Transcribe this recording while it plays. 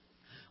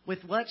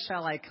With what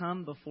shall I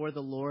come before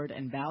the Lord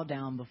and bow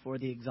down before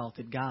the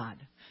exalted God?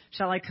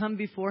 Shall I come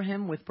before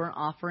him with burnt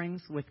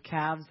offerings, with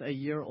calves a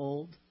year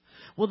old?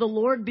 Will the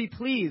Lord be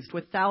pleased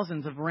with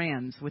thousands of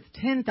rams, with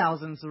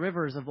 10,000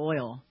 rivers of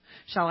oil?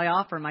 Shall I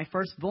offer my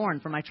firstborn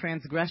for my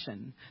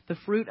transgression, the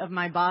fruit of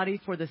my body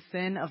for the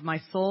sin of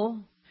my soul?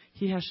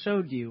 He has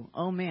showed you,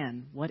 O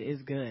man, what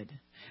is good.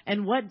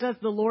 And what does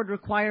the Lord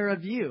require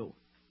of you?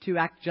 To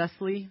act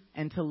justly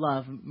and to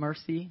love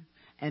mercy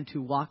and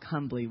to walk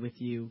humbly with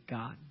you,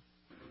 God.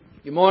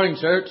 Good morning,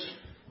 church.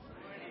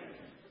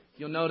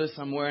 You'll notice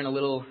I'm wearing a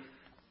little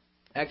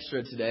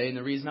extra today, and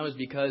the reason was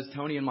because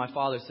Tony and my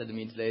father said to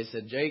me today,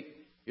 said, Jake,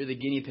 you're the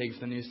guinea pig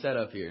for the new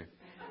setup here.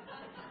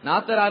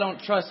 Not that I don't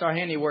trust our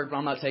handiwork, but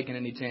I'm not taking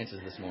any chances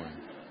this morning.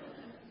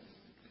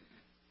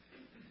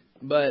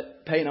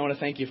 But Peyton, I want to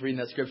thank you for reading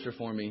that scripture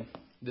for me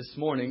this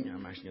morning.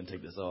 I'm actually going to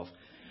take this off.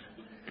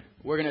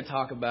 We're going to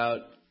talk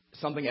about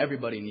something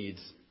everybody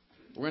needs.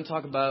 We're going to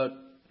talk about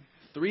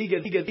three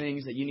good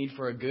things that you need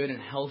for a good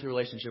and healthy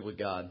relationship with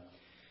God.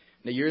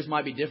 Now, yours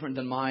might be different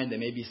than mine. They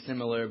may be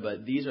similar,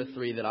 but these are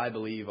three that I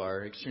believe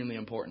are extremely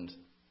important.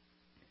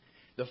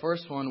 The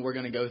first one we're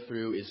going to go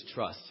through is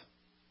trust.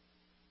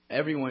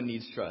 Everyone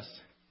needs trust,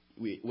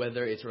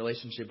 whether it's a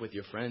relationship with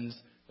your friends,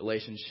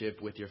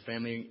 relationship with your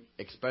family,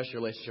 especially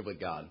relationship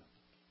with God.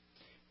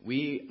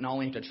 We not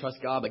only have to trust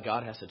God, but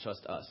God has to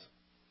trust us.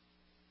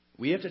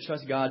 We have to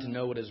trust God to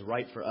know what is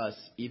right for us,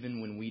 even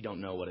when we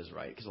don't know what is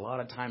right. Because a lot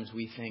of times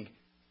we think,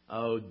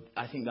 oh,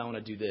 I think I want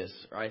to do this,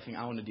 or I think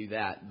I want to do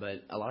that.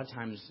 But a lot of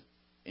times,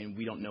 and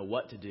we don't know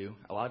what to do,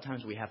 a lot of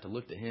times we have to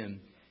look to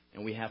Him,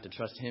 and we have to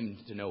trust Him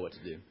to know what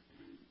to do.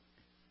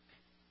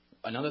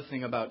 Another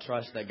thing about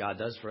trust that God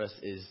does for us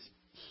is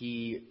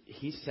He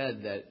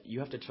said that you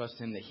have to trust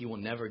Him that He will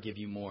never give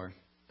you more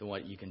than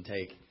what you can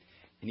take.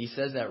 And He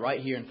says that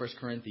right here in 1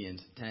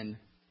 Corinthians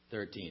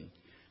 10:13.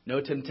 No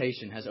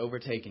temptation has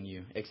overtaken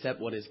you except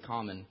what is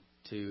common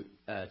to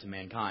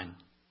mankind.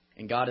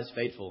 And God is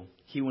faithful.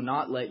 He will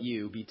not let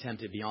you be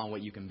tempted beyond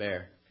what you can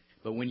bear.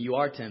 But when you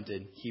are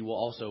tempted, He will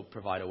also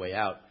provide a way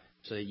out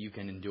so that you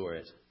can endure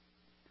it.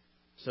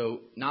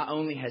 So not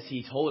only has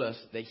He told us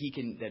that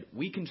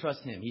we can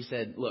trust Him. He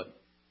said, look,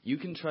 you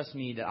can trust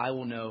me that I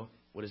will know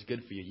what is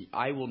good for you.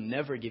 I will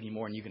never give you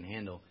more than you can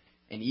handle.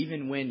 And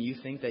even when you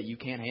think that you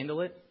can't handle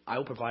it, I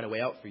will provide a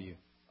way out for you.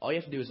 All you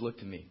have to do is look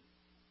to me.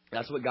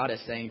 That's what God is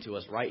saying to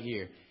us right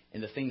here in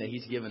the thing that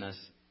He's given us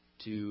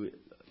to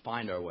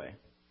find our way.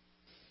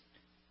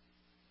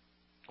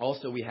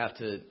 Also, we have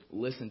to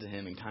listen to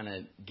Him and kind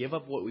of give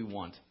up what we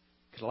want.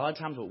 Because a lot of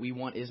times what we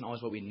want isn't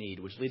always what we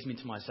need, which leads me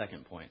to my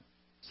second point,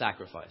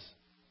 sacrifice.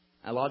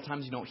 And a lot of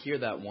times you don't hear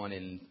that one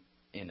in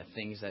the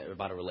things that are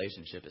about a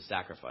relationship is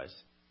sacrifice.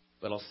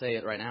 But I'll say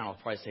it right now, I'll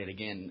probably say it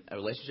again. A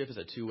relationship is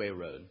a two-way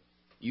road.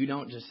 You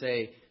don't just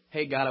say,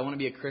 hey, God, I want to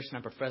be a Christian.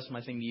 I profess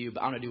my thing to you,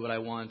 but I want to do what I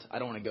want. I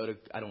don't want to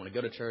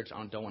go to church.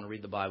 I don't want to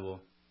read the Bible.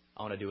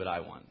 I want to do what I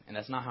want. And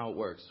that's not how it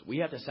works. We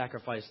have to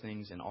sacrifice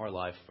things in our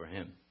life for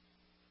Him.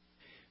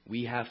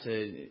 We have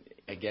to,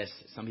 I guess,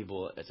 some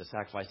people, it's a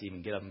sacrifice to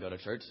even get up and go to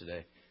church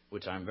today,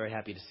 which I'm very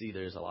happy to see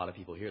there's a lot of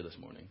people here this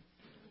morning.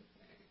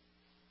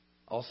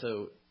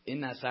 Also,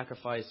 in that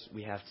sacrifice,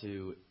 we have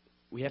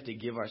to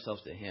give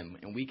ourselves to Him.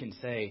 And we can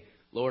say,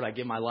 Lord, I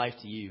give my life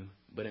to you,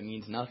 but it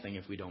means nothing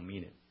if we don't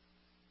mean it.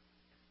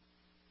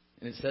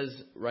 And it says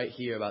right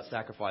here about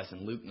sacrifice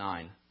in Luke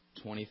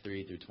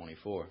 9:23 through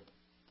 24.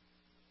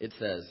 It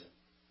says,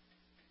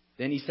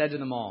 Then He said to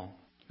them all,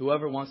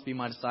 Whoever wants to be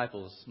my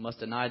disciples must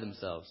deny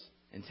themselves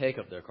and take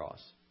up their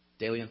cross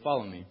daily and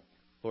follow me.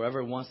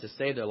 Whoever wants to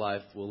save their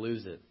life will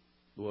lose it.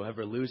 But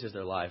whoever loses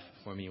their life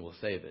for me will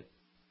save it.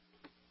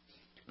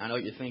 I know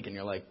what you're thinking.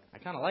 You're like, I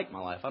kind of like my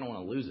life. I don't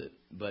want to lose it.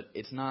 But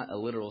it's not a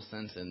literal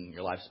sense in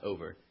your life's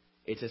over.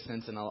 It's a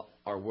sense in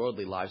our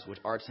worldly lives, which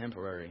are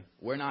temporary.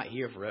 We're not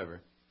here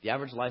forever. The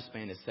average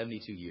lifespan is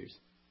 72 years,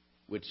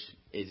 which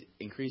is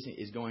increasing,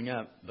 is going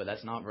up, but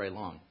that's not very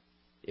long.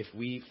 If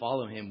we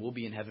follow Him, we'll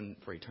be in heaven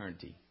for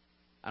eternity.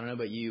 I don't know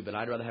about you, but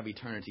I'd rather have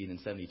eternity than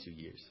 72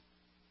 years.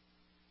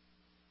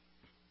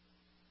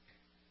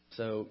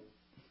 So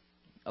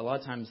a lot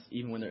of times,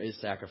 even when there is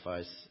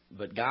sacrifice,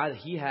 but God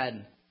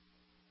kind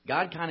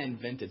of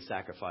invented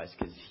sacrifice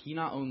because He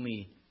not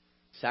only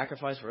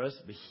sacrificed for us,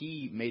 but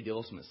He made the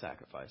ultimate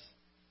sacrifice.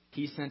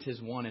 He sent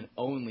His one and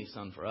only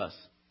Son for us.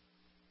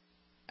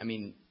 I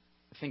mean,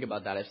 think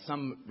about that. If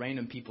some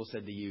random people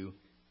said to you,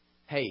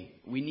 hey,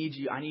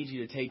 I need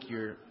you to take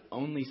your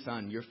only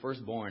son, your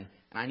firstborn,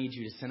 and I need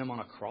you to send him on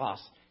a cross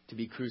to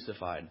be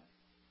crucified.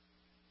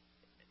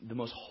 The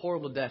most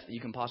horrible death that you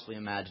can possibly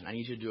imagine. I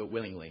need you to do it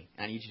willingly.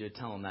 And I need you to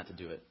tell him that to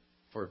do it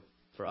for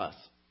us.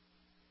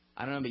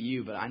 I don't know about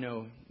you, but I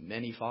know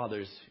many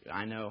fathers.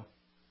 I'm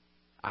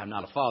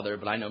not a father,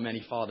 but I know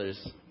many fathers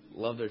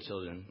love their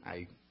children.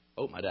 I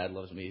hope my dad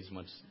loves me as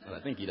much as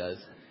I think he does.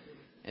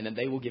 And that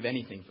they will give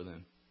anything for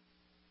them.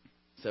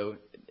 So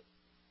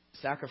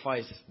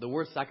sacrifice, the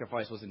word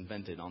sacrifice was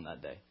invented on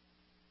that day.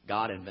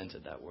 God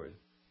invented that word.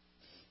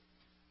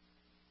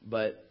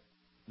 But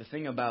the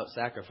thing about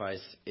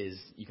sacrifice is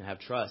you can have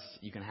trust,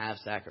 you can have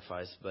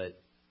sacrifice,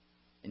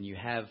 and you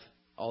have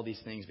all these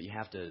things, but you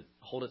have to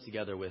hold it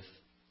together with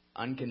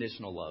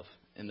unconditional love.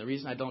 And the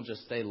reason I don't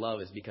just say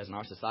love is because in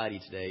our society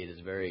today, it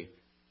is a very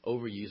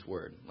overused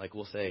word. Like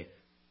we'll say,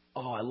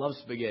 oh, I love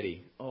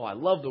spaghetti. Oh, I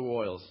love the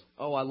Royals.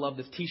 Oh, I love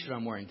this T-shirt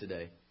I'm wearing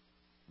today.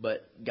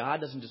 But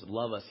God doesn't just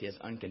love us. He has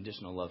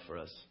unconditional love for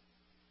us,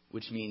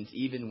 which means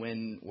even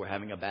when we're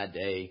having a bad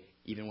day,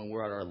 even when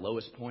we're at our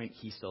lowest point,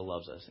 He still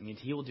loves us. It means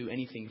He will do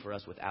anything for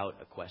us without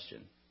a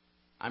question.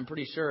 I'm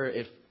pretty sure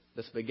if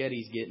the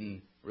spaghetti's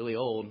getting really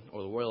old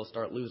or the Royals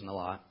start losing a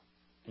lot,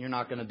 you're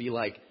not going to be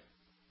like,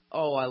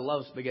 oh, I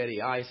love spaghetti.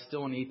 I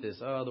still want to eat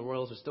this. Oh, the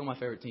Royals are still my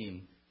favorite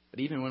team. But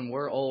even when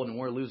we're old and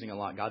we're losing a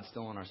lot, God's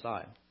still on our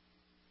side.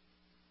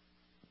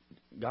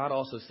 God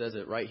also says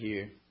it right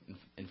here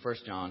in 1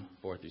 John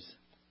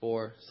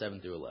 4, 7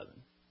 through 11.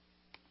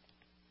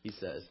 He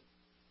says,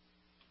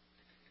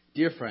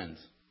 Dear friends,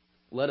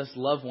 let us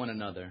love one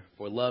another,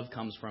 for love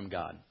comes from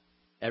God.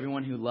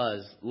 Everyone who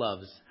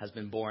loves has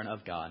been born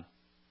of God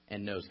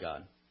and knows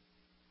God.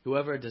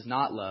 Whoever does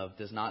not love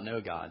does not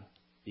know God,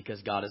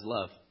 because God is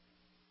love.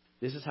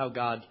 This is how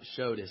God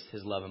showed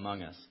His love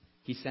among us.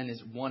 He sent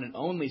His one and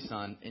only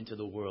Son into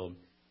the world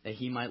that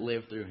He might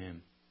live through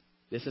Him.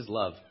 This is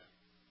love.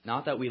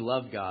 Not that we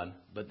loved God,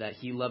 but that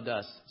He loved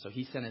us, so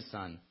He sent His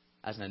Son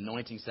as an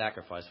anointing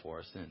sacrifice for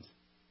our sins.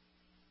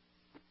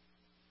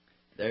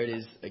 There it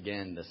is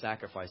again, the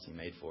sacrifice He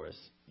made for us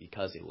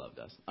because He loved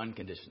us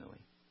unconditionally.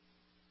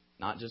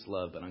 Not just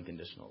love, but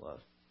unconditional love.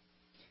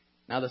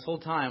 Now, this whole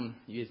time,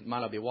 you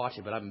might not be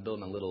watching, but I've been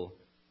building a little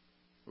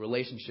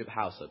relationship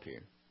house up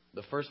here.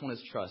 The first one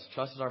is trust.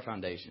 Trust is our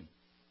foundation.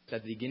 It's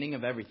at the beginning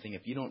of everything.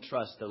 If you don't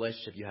trust the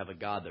relationship you have with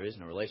God, there is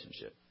no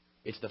relationship.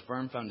 It's the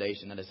firm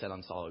foundation that is set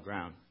on solid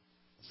ground.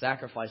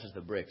 Sacrifice is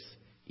the bricks.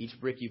 Each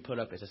brick you put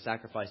up is a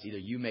sacrifice either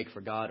you make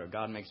for God or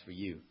God makes for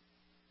you.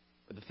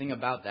 But the thing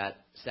about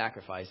that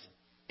sacrifice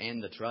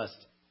and the trust,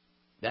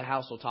 that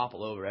house will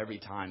topple over every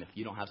time if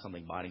you don't have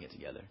something binding it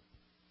together.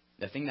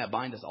 The thing that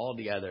binds us all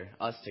together,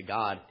 us to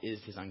God,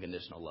 is His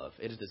unconditional love.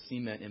 It is the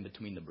cement in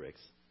between the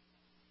bricks.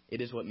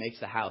 It is what makes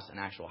the house an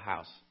actual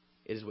house.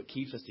 It is what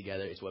keeps us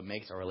together. It's what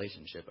makes our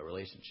relationship a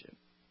relationship.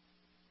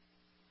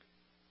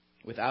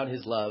 Without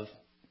His love,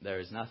 there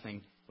is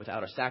nothing.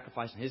 Without our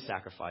sacrifice and His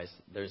sacrifice,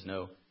 there is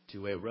no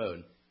two-way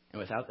road. And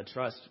without the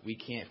trust,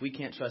 if we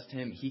can't trust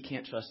Him, He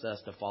can't trust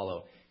us to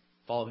follow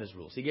His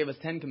rules. He gave us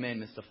 10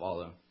 commandments to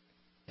follow,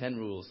 10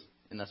 rules,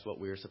 and that's what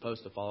we're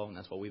supposed to follow, and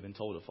that's what we've been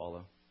told to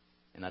follow.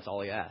 And that's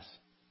all He asks.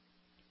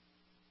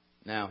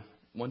 Now,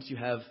 once you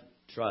have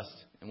trust,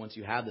 and once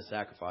you have the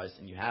sacrifice,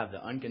 and you have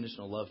the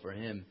unconditional love for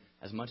Him,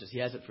 as much as He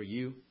has it for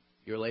you,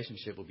 your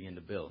relationship will begin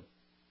to build.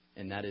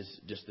 And that is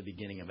just the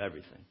beginning of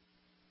everything.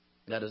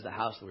 That is the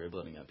house that we're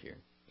building up here.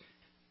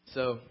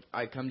 So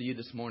I come to you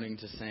this morning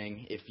to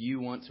saying, if you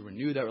want to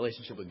renew that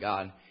relationship with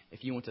God,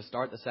 if you want to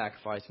start the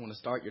sacrifice, you want to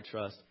start your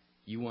trust,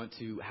 you want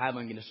to have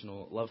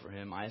unconditional love for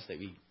Him, I ask that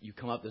you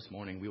come up this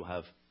morning. We will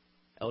have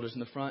elders in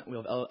the front.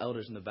 We'll have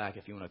elders in the back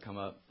if you want to come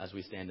up as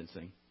we stand and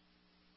sing.